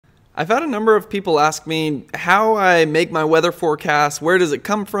I've had a number of people ask me how I make my weather forecast. Where does it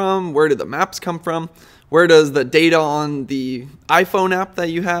come from? Where do the maps come from? Where does the data on the iPhone app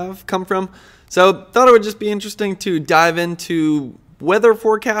that you have come from? So thought it would just be interesting to dive into weather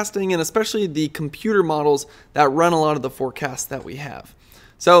forecasting and especially the computer models that run a lot of the forecasts that we have.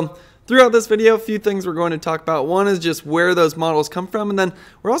 So throughout this video, a few things we're going to talk about. One is just where those models come from, and then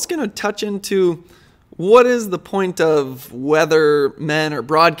we're also going to touch into what is the point of weathermen or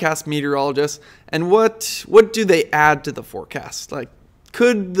broadcast meteorologists, and what do they add to the forecast? Like,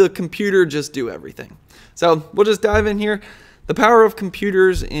 could the computer just do everything? So we'll just dive in here. The power of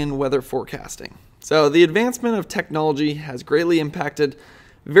computers in weather forecasting. So the advancement of technology has greatly impacted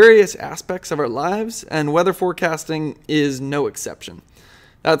various aspects of our lives, and weather forecasting is no exception.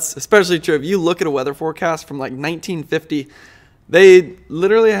 That's especially true if you look at a weather forecast from like 1950. They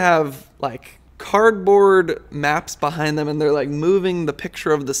literally have like cardboard maps behind them, and they're like moving the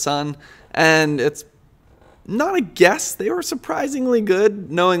picture of the sun, and it's not a guess. They were surprisingly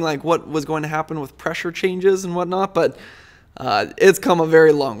good knowing like what was going to happen with pressure changes and whatnot, but it's come a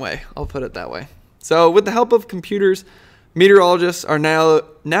very long way, I'll put it that way. So with the help of computers, meteorologists are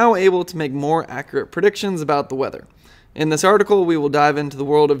now able to make more accurate predictions about the weather. In this article, we will dive into the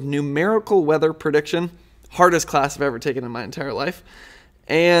world of numerical weather prediction, hardest class I've ever taken in my entire life,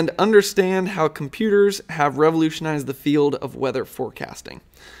 and understand how computers have revolutionized the field of weather forecasting.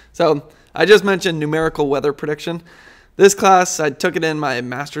 So I just mentioned numerical weather prediction. This class, I took it in my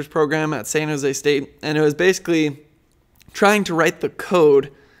master's program at San Jose State, and it was basically trying to write the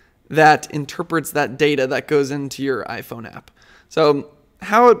code that interprets that data that goes into your iPhone app. So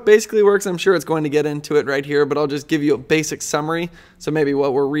how it basically works, I'm sure it's going to get into it right here, but I'll just give you a basic summary so maybe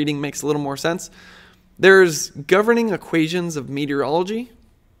what we're reading makes a little more sense. There's governing equations of meteorology,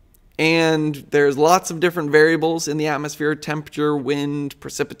 and there's lots of different variables in the atmosphere: temperature, wind,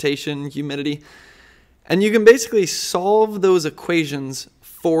 precipitation, humidity. And you can basically solve those equations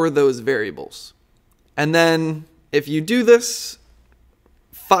for those variables. And then if you do this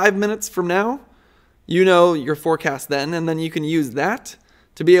 5 minutes from now, you know your forecast then, and then you can use that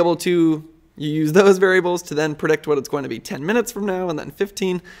to be able to use those variables to then predict what it's going to be 10 minutes from now, and then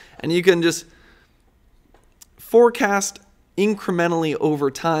 15, and you can just forecast incrementally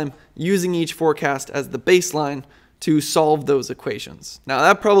over time using each forecast as the baseline to solve those equations. Now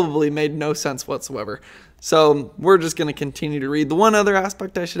that probably made no sense whatsoever, so we're just going to continue to read. The one other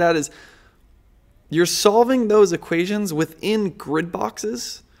aspect I should add is you're solving those equations within grid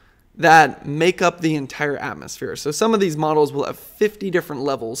boxes that make up the entire atmosphere. So some of these models will have 50 different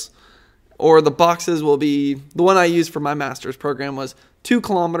levels, or the boxes will be, the one I used for my master's program was 2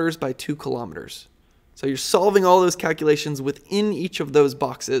 kilometers by 2 kilometers. So you're solving all those calculations within each of those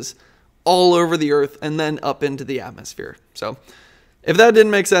boxes all over the earth and then up into the atmosphere. So if that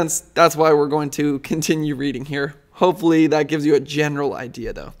didn't make sense, that's why we're going to continue reading here. Hopefully that gives you a general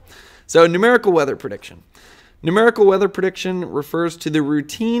idea though. So numerical weather prediction. Numerical weather prediction refers to the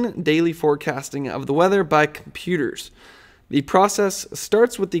routine daily forecasting of the weather by computers. The process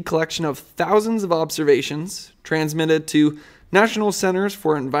starts with the collection of thousands of observations transmitted to National Centers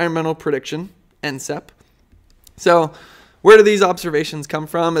for Environmental Prediction, NCEP. So where do these observations come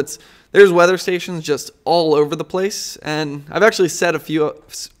from? There's weather stations just all over the place, and I've actually set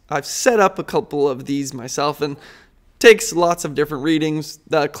up a couple of these myself, and takes lots of different readings,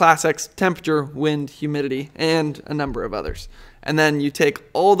 the classics: temperature, wind, humidity, and a number of others. And then you take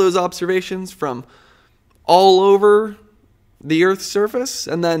all those observations from all over the Earth's surface,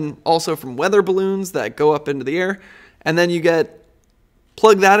 and then also from weather balloons that go up into the air, and then you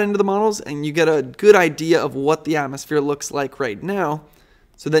plug that into the models, and you get a good idea of what the atmosphere looks like right now.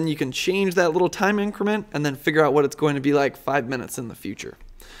 So then you can change that little time increment and then figure out what it's going to be like 5 minutes in the future.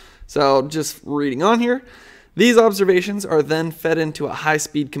 So just reading on here. These observations are then fed into a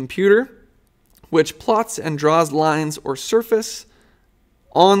high-speed computer, which plots and draws lines or surface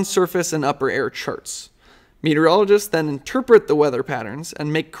and upper air charts. Meteorologists then interpret the weather patterns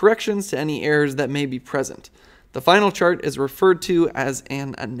and make corrections to any errors that may be present. The final chart is referred to as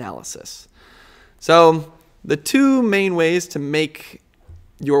an analysis. So the two main ways to make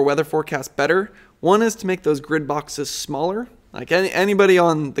your weather forecast better, one is to make those grid boxes smaller. Like anybody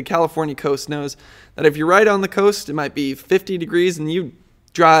on the California coast knows that if you're right on the coast, it might be 50 degrees and you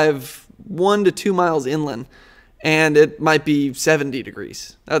drive 1 to 2 miles inland and it might be 70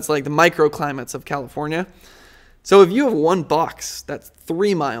 degrees. That's like the microclimates of California. So if you have one box that's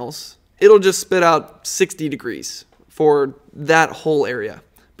 3 miles, it'll just spit out 60 degrees for that whole area.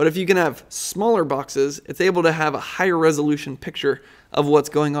 But if you can have smaller boxes, it's able to have a higher resolution picture of what's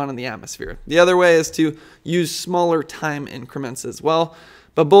going on in the atmosphere. The other way is to use smaller time increments as well.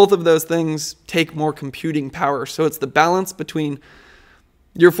 But both of those things take more computing power. So it's the balance between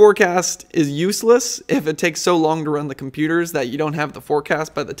your forecast is useless if it takes so long to run the computers that you don't have the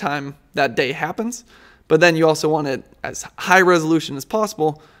forecast by the time that day happens. But then you also want it as high resolution as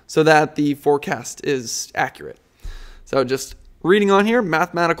possible so that the forecast is accurate. So just reading on here,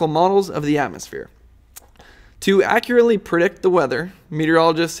 mathematical models of the atmosphere. To accurately predict the weather,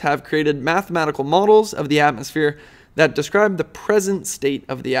 meteorologists have created mathematical models of the atmosphere that describe the present state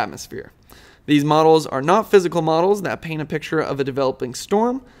of the atmosphere. These models are not physical models that paint a picture of a developing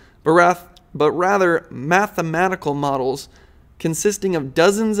storm, but rather mathematical models consisting of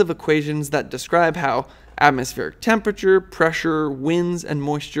dozens of equations that describe how atmospheric temperature, pressure, winds, and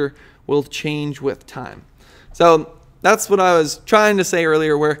moisture will change with time. So that's what I was trying to say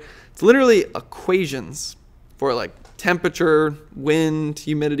earlier, where it's literally equations for like temperature, wind,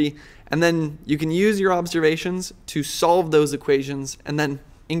 humidity, and then you can use your observations to solve those equations and then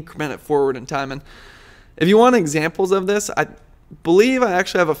increment it forward in time. And if you want examples of this, I believe I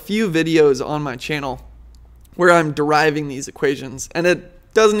actually have a few videos on my channel where I'm deriving these equations, and it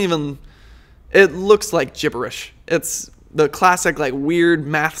looks like gibberish. It's the classic like weird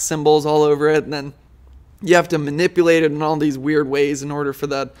math symbols all over it, and then you have to manipulate it in all these weird ways in order for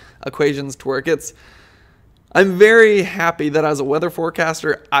that equations to work. I'm very happy that as a weather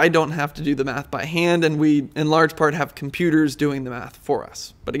forecaster, I don't have to do the math by hand, and we in large part have computers doing the math for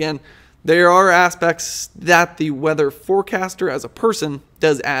us. But again, there are aspects that the weather forecaster as a person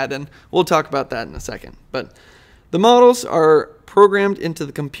does add, and we'll talk about that in a second. But the models are programmed into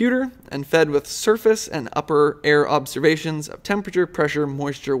the computer and fed with surface and upper air observations of temperature, pressure,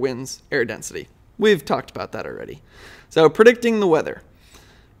 moisture, winds, air density. We've talked about that already. So predicting the weather.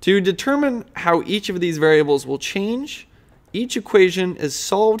 To determine how each of these variables will change, each equation is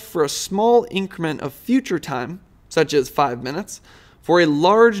solved for a small increment of future time, such as 5 minutes, for a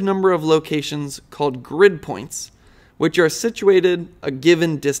large number of locations called grid points, which are situated a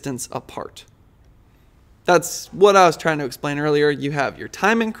given distance apart. That's what I was trying to explain earlier. You have your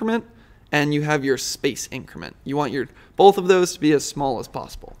time increment and you have your space increment. You want both of those to be as small as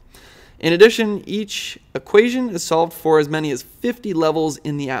possible. In addition, each equation is solved for as many as 50 levels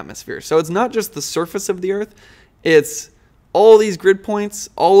in the atmosphere. So it's not just the surface of the Earth, it's all these grid points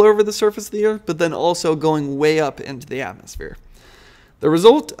all over the surface of the Earth, but then also going way up into the atmosphere. The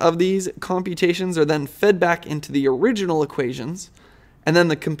result of these computations are then fed back into the original equations, and then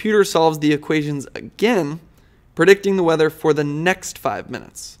the computer solves the equations again, predicting the weather for the next 5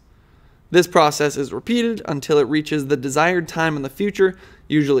 minutes. This process is repeated until it reaches the desired time in the future,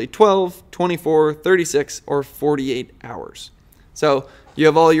 usually 12, 24, 36, or 48 hours. So you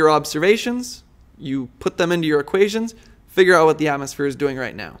have all your observations, you put them into your equations, figure out what the atmosphere is doing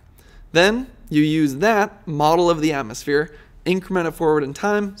right now. Then you use that model of the atmosphere, increment it forward in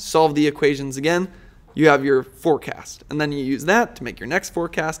time, solve the equations again, you have your forecast. And then you use that to make your next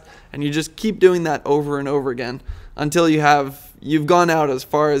forecast, and you just keep doing that over and over again until you've gone out as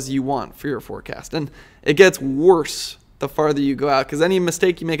far as you want for your forecast. And it gets worse the farther you go out, because any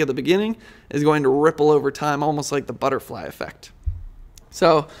mistake you make at the beginning is going to ripple over time, almost like the butterfly effect.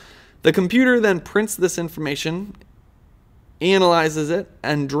 So the computer then prints this information, analyzes it,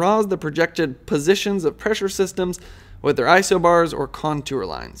 and draws the projected positions of pressure systems with their isobars or contour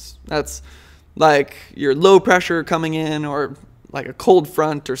lines. That's like your low pressure coming in, or like a cold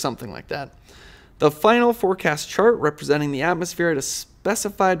front or something like that. The final forecast chart representing the atmosphere at a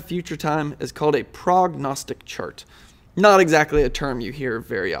specified future time is called a prognostic chart. Not exactly a term you hear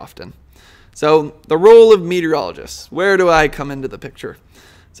very often. So the role of meteorologists, where do I come into the picture?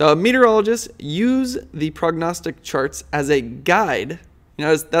 So meteorologists use the prognostic charts as a guide. You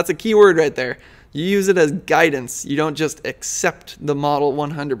know, that's a key word right there. You use it as guidance. You don't just accept the model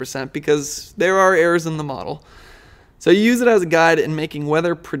 100% because there are errors in the model. So you use it as a guide in making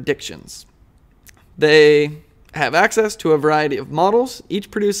weather predictions. They have access to a variety of models,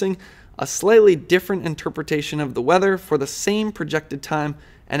 each producing a slightly different interpretation of the weather for the same projected time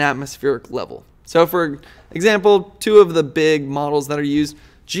and atmospheric level. So for example, two of the big models that are used,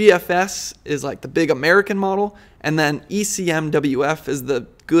 GFS is like the big American model, and then ECMWF is the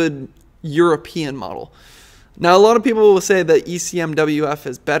good European model. Now, a lot of people will say that ECMWF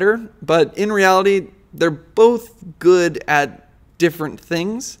is better, but in reality, they're both good at different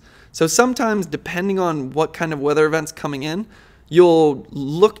things. So sometimes, depending on what kind of weather events coming in, you'll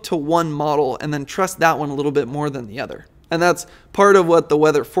look to one model and then trust that one a little bit more than the other. And that's part of what the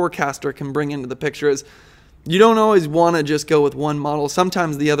weather forecaster can bring into the picture is you don't always want to just go with one model.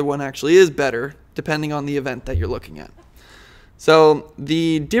 Sometimes the other one actually is better, depending on the event that you're looking at. So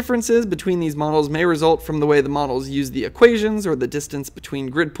the differences between these models may result from the way the models use the equations or the distance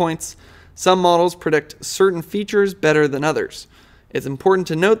between grid points. Some models predict certain features better than others. It's important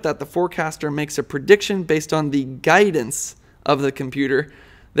to note that the forecaster makes a prediction based on the guidance of the computer,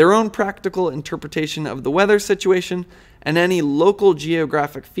 their own practical interpretation of the weather situation, and any local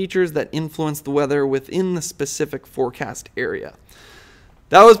geographic features that influence the weather within the specific forecast area.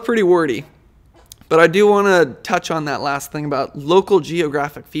 That was pretty wordy, but I do want to touch on that last thing about local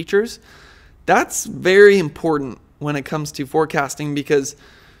geographic features. That's very important when it comes to forecasting because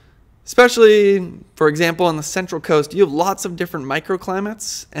especially, for example, on the Central Coast, you have lots of different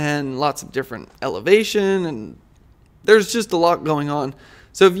microclimates and lots of different elevation, and there's just a lot going on.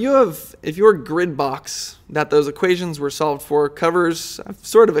 So if your grid box that those equations were solved for covers, I've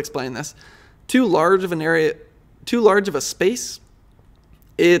sort of explained this, too large of an area, too large of a space,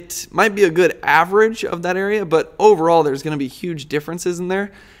 it might be a good average of that area, but overall there's going to be huge differences in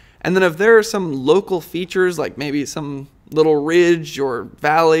there. And then if there are some local features, like maybe some little ridge or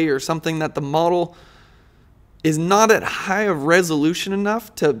valley or something that the model is not at high of resolution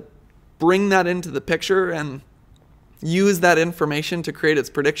enough to bring that into the picture and use that information to create its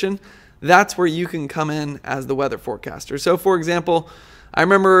prediction, that's where you can come in as the weather forecaster. So for example, I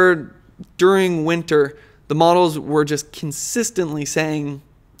remember during winter, the models were just consistently saying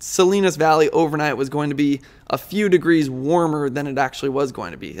Salinas Valley overnight was going to be a few degrees warmer than it actually was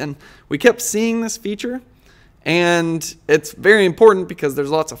going to be. And we kept seeing this feature, and it's very important because there's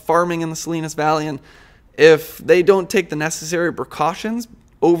lots of farming in the Salinas Valley, and if they don't take the necessary precautions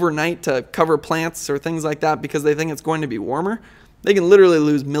overnight to cover plants or things like that because they think it's going to be warmer, they can literally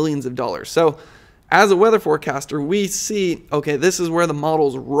lose millions of dollars. So as a weather forecaster, we see, okay, this is where the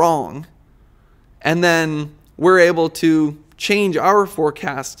model's wrong, and then we're able to change our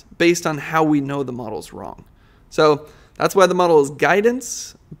forecast based on how we know the model's wrong. So that's why the model is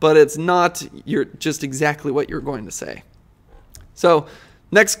guidance, but it's not just exactly what you're going to say. So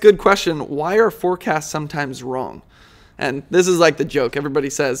next good question, why are forecasts sometimes wrong? And this is like the joke. Everybody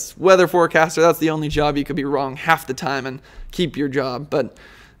says, weather forecaster, that's the only job you could be wrong half the time and keep your job. But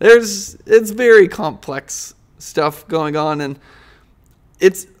it's very complex stuff going on, and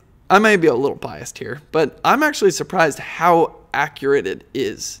I may be a little biased here, but I'm actually surprised how accurate it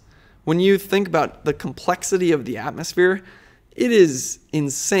is. When you think about the complexity of the atmosphere, it is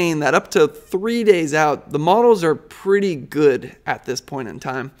insane that up to 3 days out, the models are pretty good at this point in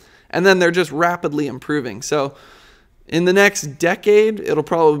time, and then they're just rapidly improving. So in the next decade, it'll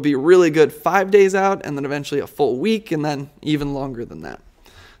probably be really good 5 days out, and then eventually a full week, and then even longer than that.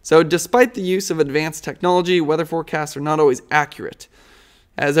 So despite the use of advanced technology, weather forecasts are not always accurate,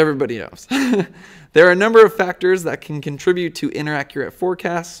 as everybody knows. There are a number of factors that can contribute to inaccurate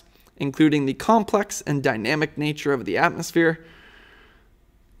forecasts, including the complex and dynamic nature of the atmosphere,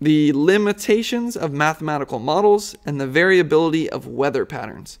 the limitations of mathematical models, and the variability of weather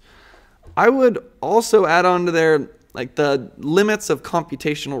patterns. I would also add on to there like the limits of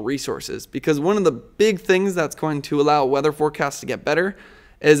computational resources, because one of the big things that's going to allow weather forecasts to get better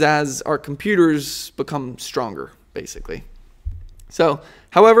is as our computers become stronger, basically. So,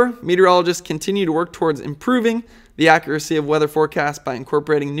 however, meteorologists continue to work towards improving the accuracy of weather forecasts by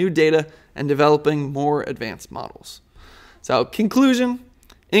incorporating new data and developing more advanced models. So, in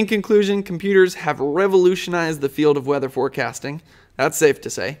conclusion, computers have revolutionized the field of weather forecasting. That's safe to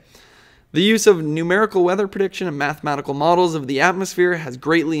say. The use of numerical weather prediction and mathematical models of the atmosphere has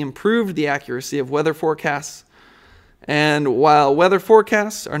greatly improved the accuracy of weather forecasts. And while weather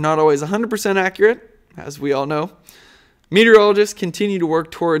forecasts are not always 100% accurate, as we all know, meteorologists continue to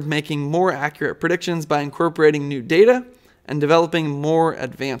work toward making more accurate predictions by incorporating new data and developing more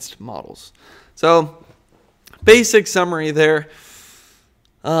advanced models. So, basic summary there.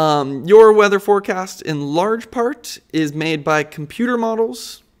 Your weather forecast in large part is made by computer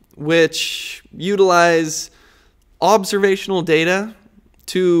models, which utilize observational data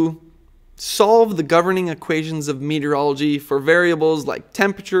to solve the governing equations of meteorology for variables like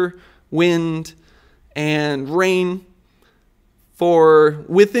temperature, wind, and rain for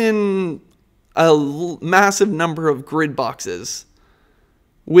within a massive number of grid boxes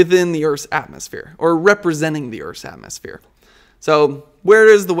within the Earth's atmosphere, or representing the Earth's atmosphere. So where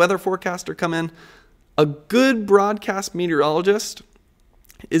does the weather forecaster come in? A good broadcast meteorologist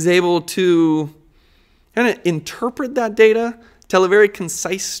is able to kind of interpret that data, tell a very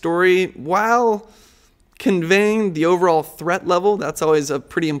concise story while conveying the overall threat level. That's always a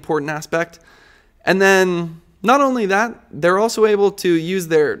pretty important aspect. And then not only that, they're also able to use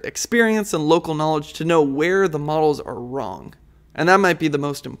their experience and local knowledge to know where the models are wrong. And that might be the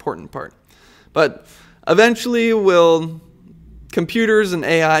most important part. But eventually we'll computers and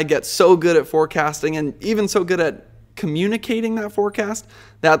AI get so good at forecasting and even so good at communicating that forecast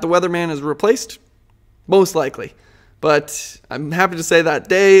that the weatherman is replaced? Most likely. But I'm happy to say that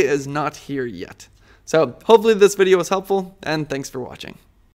day is not here yet. So hopefully this video was helpful, and thanks for watching.